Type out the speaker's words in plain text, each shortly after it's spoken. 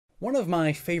One of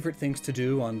my favorite things to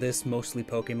do on this mostly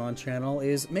Pokemon channel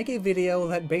is make a video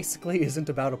that basically isn't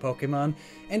about a Pokemon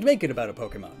and make it about a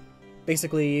Pokemon.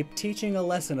 Basically teaching a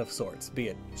lesson of sorts, be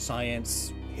it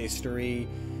science, history,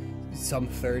 some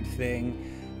third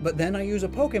thing, but then I use a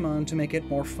Pokemon to make it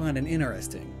more fun and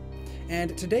interesting.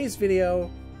 And today's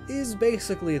video is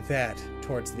basically that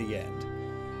towards the end.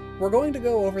 We're going to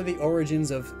go over the origins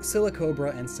of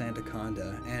Silicobra and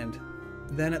Sandaconda, and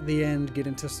then at the end get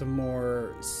into some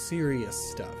more serious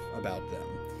stuff about them.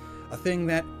 A thing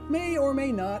that may or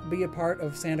may not be a part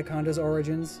of Sandaconda's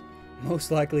origins, most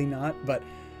likely not, but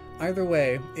either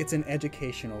way, it's an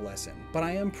educational lesson. But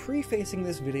I am prefacing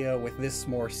this video with this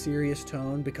more serious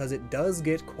tone because it does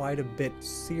get quite a bit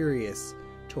serious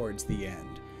towards the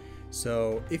end.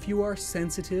 So if you are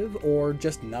sensitive or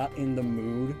just not in the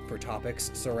mood for topics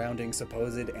surrounding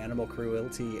supposed animal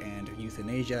cruelty and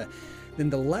euthanasia, then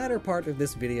the latter part of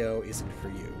this video isn't for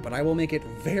you, but I will make it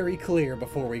very clear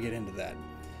before we get into that.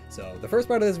 So the first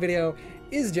part of this video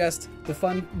is just the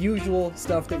fun, usual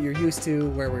stuff that you're used to,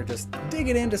 where we're just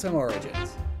digging into some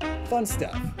origins. Fun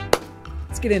stuff.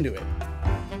 Let's get into it.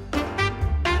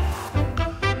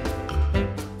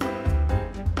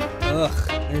 Ugh,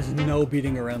 there's no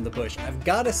beating around the bush. I've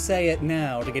got to say it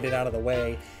now to get it out of the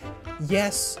way.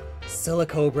 Yes,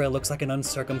 Silicobra looks like an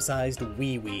uncircumcised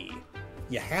wee-wee.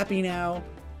 You happy now?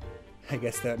 I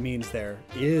guess that means there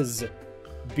is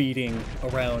beating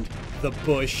around the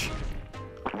bush.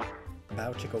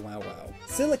 Bow chicka wow wow.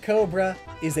 Silicobra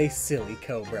is a silly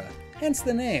cobra, hence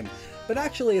the name, but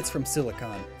actually it's from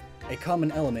silicon, a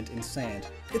common element in sand.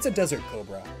 It's a desert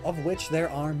cobra, of which there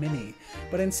are many,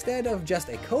 but instead of just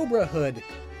a cobra hood,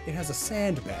 it has a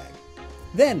sandbag.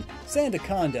 Then,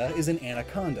 Sandaconda is an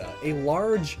anaconda, a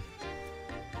large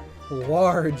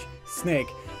snake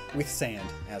with sand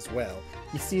as well.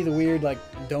 You see the weird, like,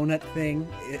 donut thing?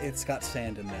 It's got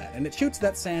sand in that, and it shoots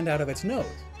that sand out of its nose,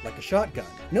 like a shotgun.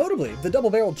 Notably, the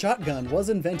double-barreled shotgun was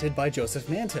invented by Joseph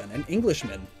Manton, an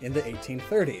Englishman, in the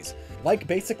 1830s. Like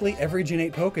basically every Gen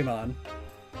 8 Pokemon,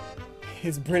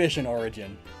 is British in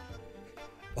origin.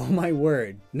 Oh my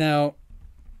word. Now,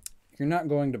 you're not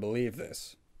going to believe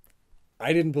this.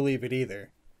 I didn't believe it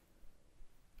either.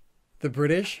 The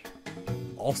British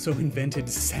also invented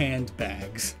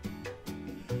sandbags.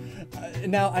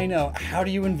 Now, I know, how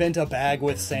do you invent a bag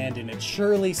with sand in it?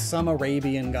 Surely some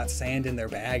Arabian got sand in their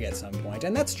bag at some point,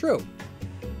 and that's true.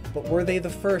 But were they the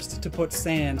first to put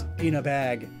sand in a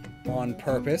bag on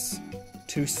purpose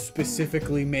to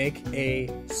specifically make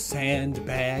a sand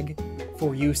bag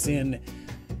for use in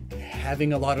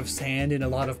having a lot of sand in a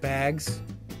lot of bags?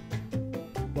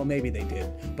 Well, maybe they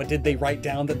did. But did they write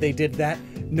down that they did that?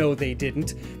 No, they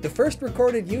didn't. The first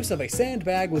recorded use of a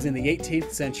sandbag was in the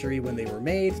 18th century when they were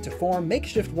made to form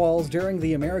makeshift walls during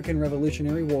the American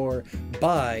Revolutionary War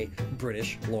by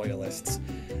British loyalists.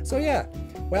 So yeah,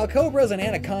 while cobras and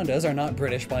anacondas are not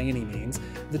British by any means,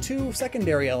 the two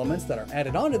secondary elements that are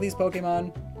added onto these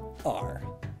Pokemon are.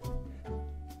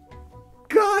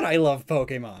 God, I love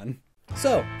Pokemon!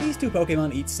 So, these two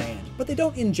Pokemon eat sand, but they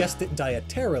don't ingest it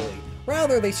dietarily.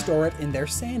 Rather, they store it in their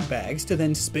sandbags to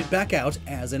then spit back out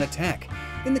as an attack.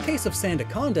 In the case of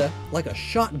Sandaconda, like a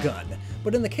shotgun,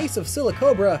 but in the case of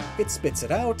Silicobra, it spits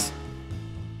it out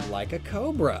like a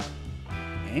cobra.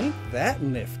 Ain't that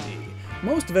nifty?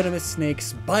 Most venomous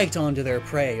snakes bite onto their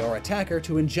prey or attacker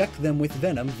to inject them with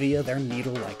venom via their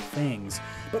needle-like fangs.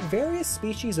 But various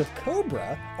species of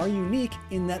cobra are unique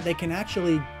in that they can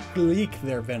actually leak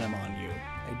their venom on you.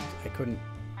 I couldn't...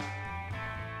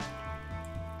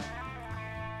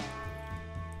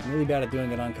 I'm really bad at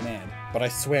doing it on command, but I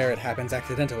swear it happens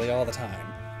accidentally all the time.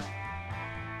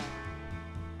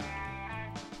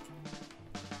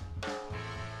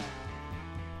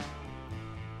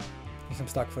 Here's some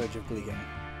stock footage of Gnoggin,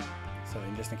 so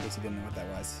just in case you didn't know what that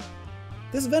was.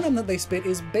 This venom that they spit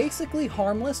is basically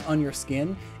harmless on your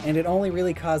skin, and it only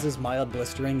really causes mild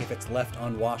blistering if it's left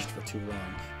unwashed for too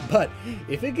long. But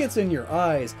if it gets in your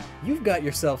eyes, you've got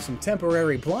yourself some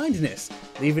temporary blindness.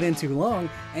 Leave it in too long,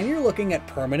 and you're looking at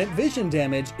permanent vision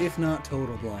damage, if not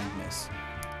total blindness.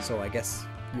 So I guess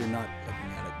you're not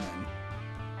looking at it then.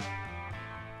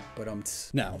 But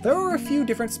Now, there are a few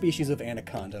different species of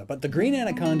anaconda, but the green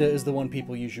anaconda is the one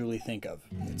people usually think of.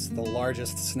 It's the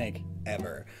largest snake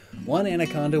ever. One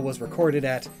anaconda was recorded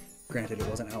at, granted it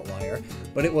was an outlier,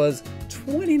 but it was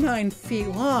 29 feet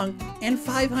long and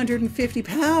 550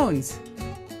 pounds!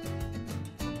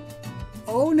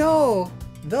 Oh no!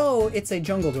 Though it's a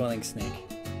jungle-dwelling snake.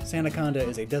 Sandaconda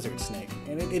is a desert snake,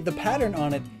 and the pattern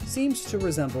on it seems to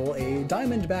resemble a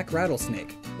diamondback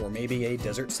rattlesnake, or maybe a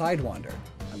desert sidewinder.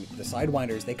 I mean, the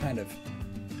sidewinders, they kind of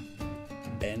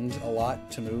bend a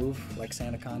lot to move like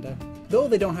Sandaconda, though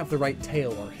they don't have the right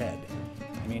tail or head.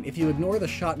 I mean, if you ignore the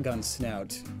shotgun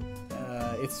snout,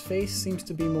 its face seems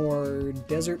to be more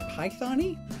desert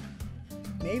python-y?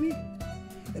 Maybe?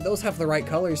 And those have the right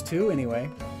colors too, anyway.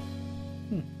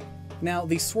 Now,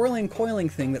 the swirling, coiling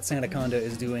thing that Sandaconda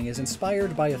is doing is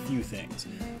inspired by a few things.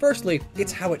 Firstly,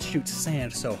 it's how it shoots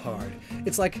sand so hard.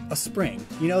 It's like a spring.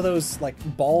 You know those, like,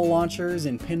 ball launchers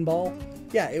in pinball?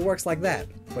 Yeah, it works like that,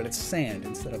 but it's sand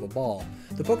instead of a ball.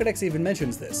 The Pokédex even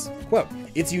mentions this. Quote,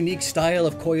 "Its unique style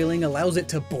of coiling allows it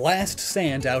to blast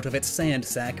sand out of its sand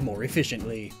sack more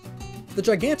efficiently." The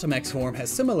Gigantamax form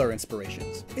has similar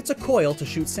inspirations. It's a coil to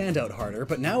shoot sand out harder,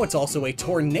 but now it's also a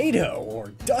tornado,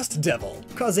 or dust devil,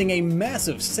 causing a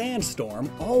massive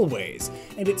sandstorm always.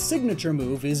 And its signature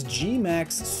move is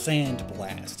G-Max Sand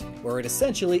Blast, where it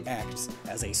essentially acts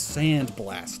as a sand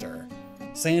blaster.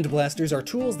 Sand blasters are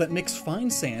tools that mix fine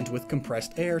sand with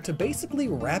compressed air to basically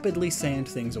rapidly sand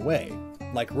things away,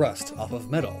 like rust off of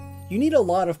metal. You need a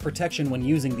lot of protection when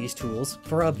using these tools,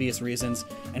 for obvious reasons,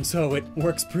 and so it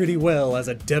works pretty well as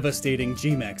a devastating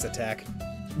G-Max attack.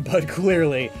 But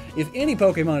clearly, if any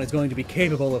Pokemon is going to be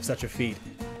capable of such a feat,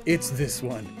 it's this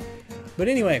one. But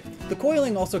anyway, the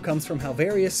coiling also comes from how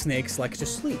various snakes like to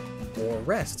sleep, or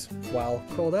rest, while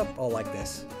curled up all like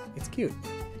this. It's cute.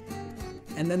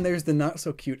 And then there's the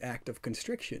not-so-cute act of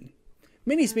constriction.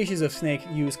 Many species of snake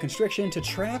use constriction to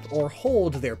trap or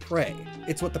hold their prey.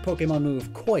 It's what the Pokemon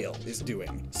move Coil is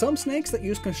doing. Some snakes that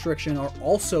use constriction are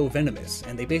also venomous,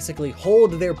 and they basically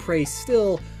hold their prey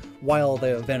still while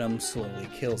the venom slowly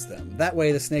kills them. That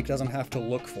way the snake doesn't have to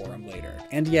look for them later.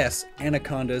 And yes,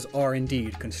 anacondas are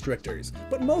indeed constrictors,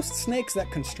 but most snakes that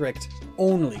constrict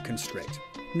only constrict,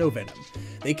 no venom.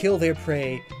 They kill their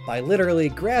prey by literally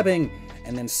grabbing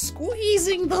and then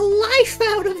squeezing the life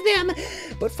out of them.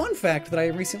 But fun fact that I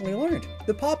recently learned,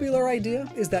 the popular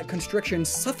idea is that constriction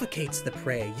suffocates the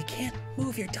prey. You can't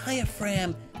move your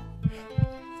diaphragm,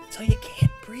 so you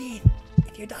can't breathe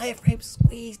if your diaphragm's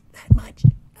squeezed that much,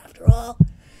 after all.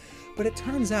 But it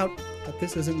turns out that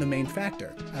this isn't the main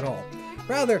factor at all.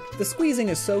 Rather, the squeezing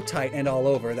is so tight and all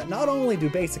over that not only do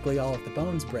basically all of the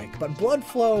bones break, but blood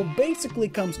flow basically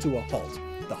comes to a halt.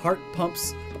 The heart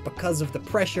pumps, but because of the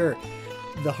pressure,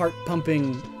 the heart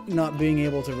pumping not being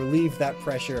able to relieve that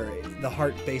pressure, the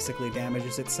heart basically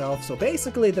damages itself. So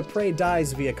basically the prey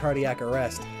dies via cardiac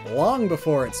arrest long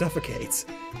before it suffocates.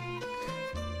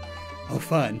 Oh,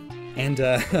 fun. And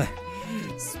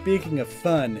speaking of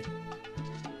fun,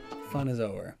 fun is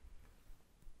over.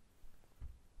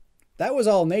 That was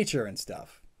all nature and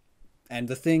stuff. And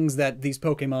the things that these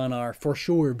Pokemon are for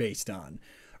sure based on,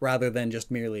 rather than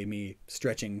just merely me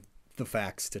stretching the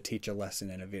facts to teach a lesson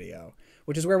in a video,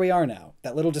 which is where we are now.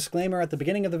 That little disclaimer at the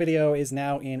beginning of the video is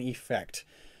now in effect.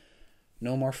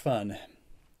 No more fun.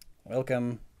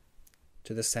 Welcome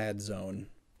to the sad zone.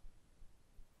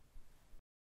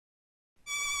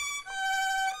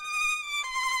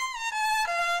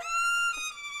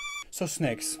 So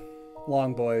snakes,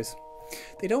 long boys,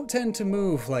 they don't tend to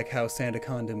move like how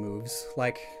Sandaconda moves.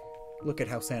 Like, look at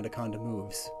how Sandaconda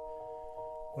moves.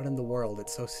 What in the world?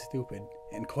 It's so stupid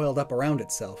and coiled up around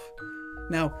itself.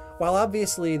 Now, while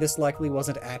obviously this likely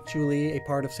wasn't actually a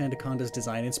part of Sandaconda's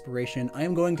design inspiration, I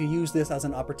am going to use this as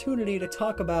an opportunity to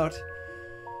talk about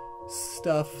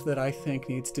stuff that I think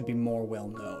needs to be more well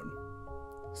known.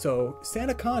 So,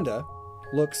 Sandaconda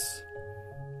looks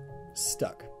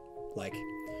stuck. Like,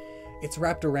 it's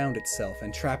wrapped around itself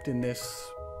and trapped in this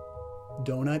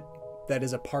donut that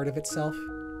is a part of itself.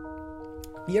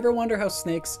 You ever wonder how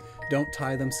snakes don't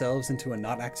tie themselves into a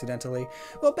knot accidentally?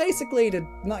 Well, basically, to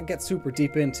not get super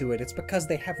deep into it, it's because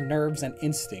they have nerves and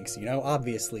instincts, you know?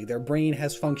 Obviously, their brain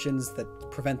has functions that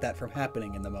prevent that from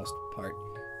happening in the most part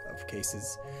of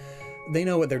cases. They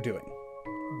know what they're doing,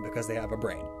 because they have a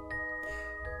brain.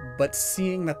 But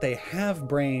seeing that they have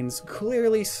brains,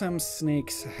 clearly some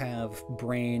snakes have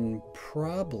brain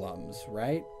problems,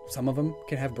 right? Some of them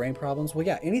can have brain problems. Well,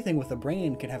 yeah, anything with a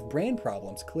brain can have brain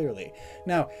problems, clearly.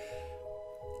 Now,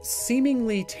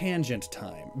 seemingly tangent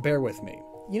time, bear with me.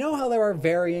 You know how there are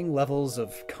varying levels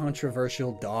of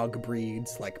controversial dog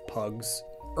breeds, like pugs?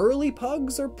 Early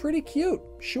pugs are pretty cute,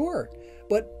 sure.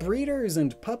 But breeders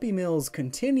and puppy mills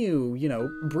continue, you know,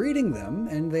 breeding them,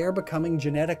 and they are becoming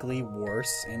genetically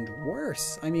worse and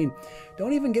worse. I mean,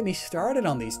 don't even get me started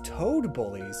on these toad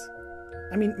bullies.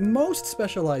 I mean, most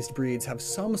specialized breeds have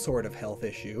some sort of health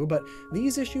issue, but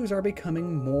these issues are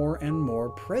becoming more and more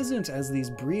present as these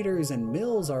breeders and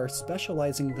mills are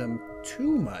specializing them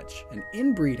too much and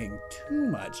inbreeding too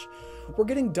much. We're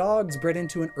getting dogs bred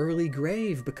into an early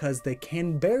grave because they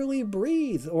can barely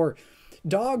breathe, or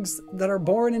Dogs that are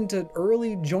born into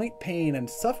early joint pain and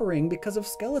suffering because of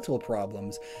skeletal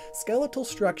problems. Skeletal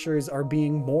structures are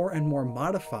being more and more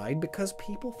modified because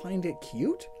people find it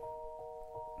cute.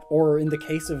 Or in the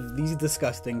case of these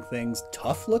disgusting things,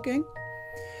 tough looking.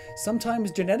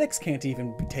 Sometimes genetics can't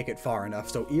even take it far enough,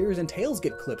 so ears and tails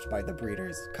get clipped by the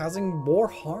breeders, causing more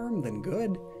harm than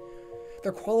good.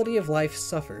 Their quality of life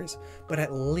suffers, but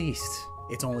at least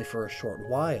it's only for a short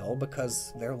while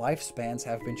because their lifespans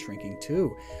have been shrinking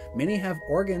too. Many have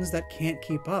organs that can't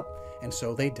keep up, and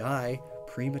so they die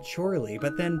prematurely,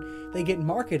 but then they get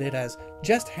marketed as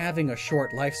just having a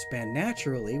short lifespan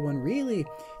naturally, when really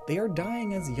they are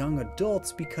dying as young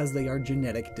adults because they are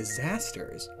genetic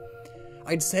disasters.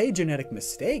 I'd say genetic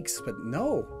mistakes, but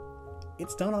no,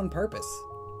 it's done on purpose.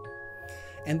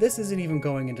 And this isn't even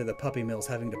going into the puppy mills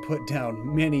having to put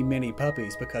down many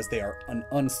puppies because they are an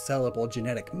unsellable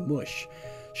genetic mush.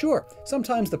 Sure,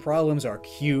 sometimes the problems are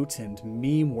cute and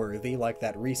meme-worthy, like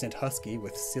that recent husky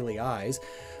with silly eyes,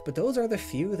 but those are the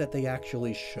few that they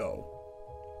actually show.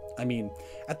 I mean,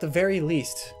 at the very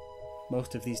least,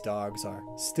 most of these dogs are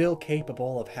still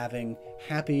capable of having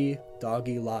happy,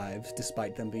 doggy lives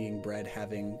despite them being bred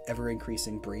having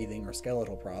ever-increasing breathing or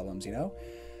skeletal problems, you know?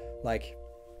 Like,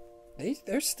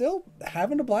 they're still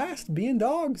having a blast being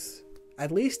dogs.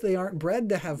 At least they aren't bred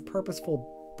to have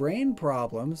purposeful brain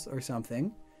problems or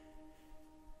something.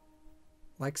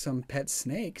 Like some pet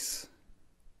snakes.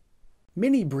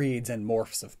 Many breeds and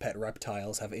morphs of pet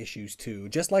reptiles have issues too,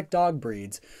 just like dog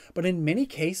breeds, but in many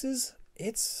cases,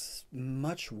 it's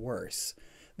much worse.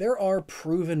 There are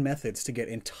proven methods to get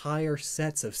entire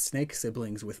sets of snake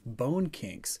siblings with bone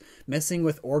kinks, messing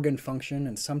with organ function,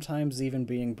 and sometimes even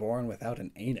being born without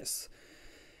an anus.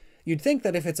 You'd think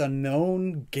that if it's a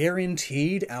known,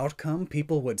 guaranteed outcome,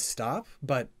 people would stop,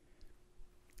 but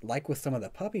like with some of the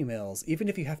puppy mills, even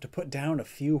if you have to put down a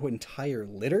few entire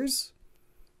litters,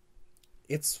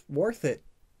 it's worth it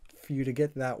for you to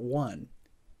get that one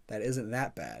that isn't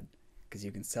that bad, because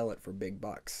you can sell it for big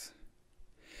bucks.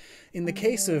 In the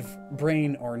case of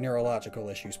brain or neurological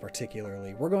issues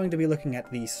particularly, we're going to be looking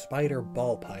at the spider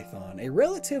ball python, a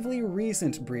relatively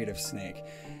recent breed of snake,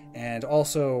 and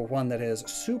also one that is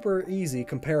super easy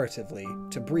comparatively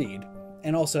to breed.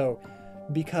 And also,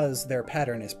 because their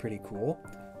pattern is pretty cool,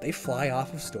 they fly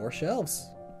off of store shelves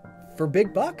for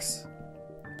big bucks,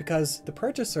 because the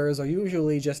purchasers are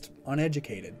usually just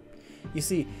uneducated. You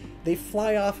see, they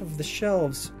fly off of the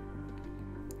shelves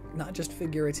not just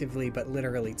figuratively, but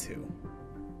literally too.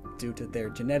 Due to their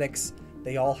genetics,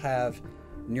 they all have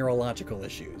neurological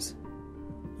issues.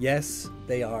 Yes,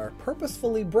 they are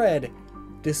purposefully bred,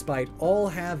 despite all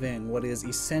having what is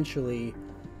essentially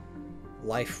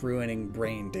life-ruining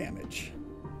brain damage.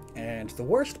 And the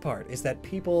worst part is that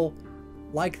people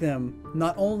like them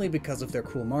not only because of their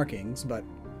cool markings, but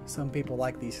some people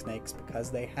like these snakes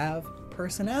because they have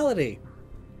personality.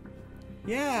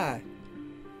 Yeah.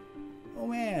 Oh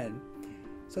man.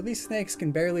 So these snakes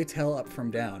can barely tell up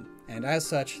from down, and as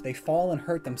such, they fall and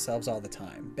hurt themselves all the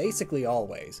time, basically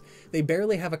always. They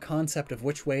barely have a concept of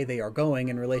which way they are going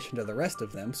in relation to the rest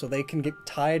of them, so they can get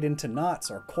tied into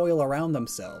knots or coil around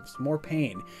themselves, more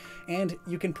pain. And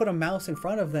you can put a mouse in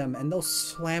front of them and they'll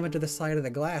slam into the side of the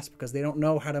glass because they don't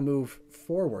know how to move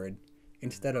forward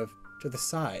instead of to the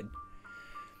side.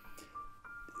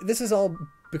 This has all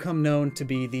become known to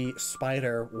be the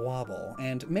spider wobble,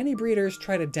 and many breeders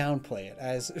try to downplay it,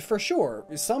 as for sure,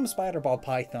 some spider ball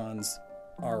pythons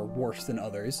are worse than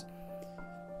others.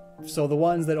 So the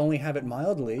ones that only have it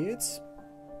mildly, it's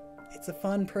a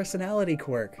fun personality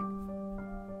quirk.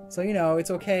 So, you know,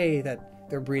 it's okay that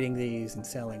they're breeding these and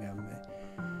selling them.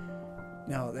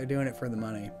 No, they're doing it for the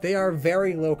money. They are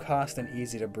very low cost and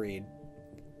easy to breed,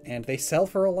 and they sell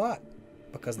for a lot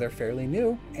because they're fairly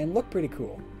new and look pretty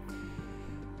cool.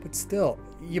 But still,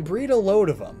 you breed a load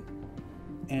of them,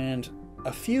 and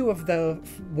a few of the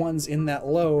ones in that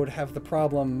load have the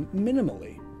problem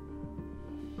minimally.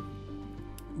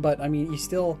 But, I mean, you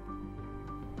still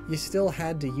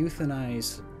had to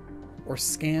euthanize or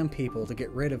scam people to get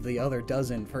rid of the other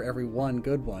dozen for every one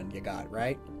good one you got,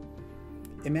 right?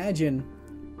 Imagine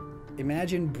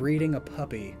breeding a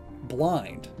puppy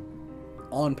blind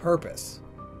on purpose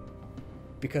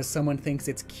because someone thinks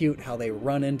it's cute how they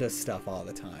run into stuff all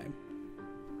the time.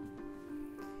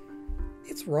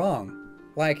 It's wrong.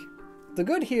 Like, the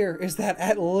good here is that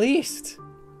at least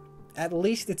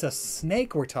it's a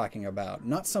snake we're talking about,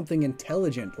 not something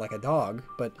intelligent like a dog,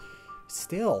 but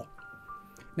still.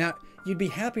 Now, you'd be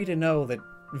happy to know that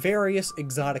Various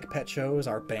exotic pet shows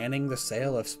are banning the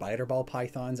sale of spider ball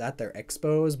pythons at their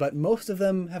expos, but most of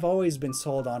them have always been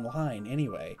sold online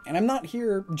anyway. And I'm not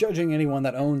here judging anyone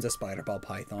that owns a spider ball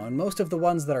python. Most of the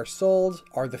ones that are sold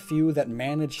are the few that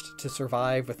managed to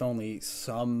survive with only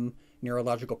some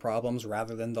neurological problems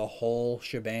rather than the whole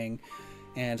shebang.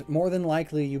 And more than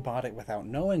likely you bought it without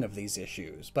knowing of these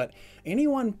issues. But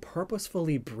anyone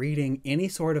purposefully breeding any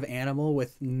sort of animal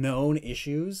with known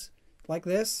issues like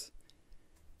this,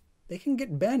 they can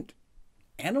get bent.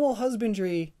 Animal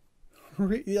husbandry,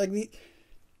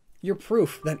 you're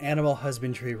proof that animal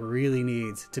husbandry really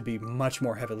needs to be much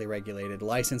more heavily regulated.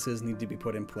 Licenses need to be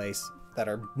put in place that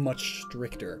are much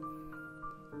stricter,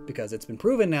 because it's been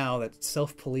proven now that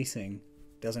self-policing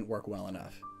doesn't work well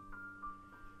enough.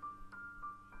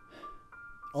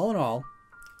 All in all,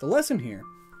 the lesson here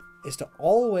is to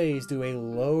always do a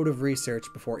load of research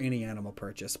before any animal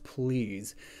purchase,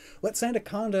 please. Let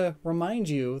Sandaconda remind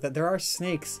you that there are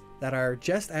snakes that are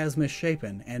just as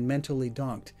misshapen and mentally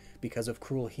donked because of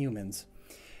cruel humans.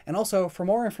 And also, for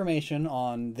more information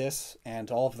on this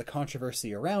and all of the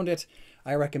controversy around it,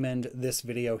 I recommend this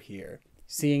video here.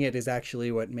 Seeing it is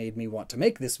actually what made me want to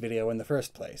make this video in the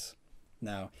first place.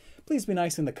 Now, please be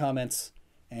nice in the comments,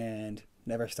 and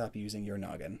never stop using your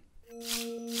noggin.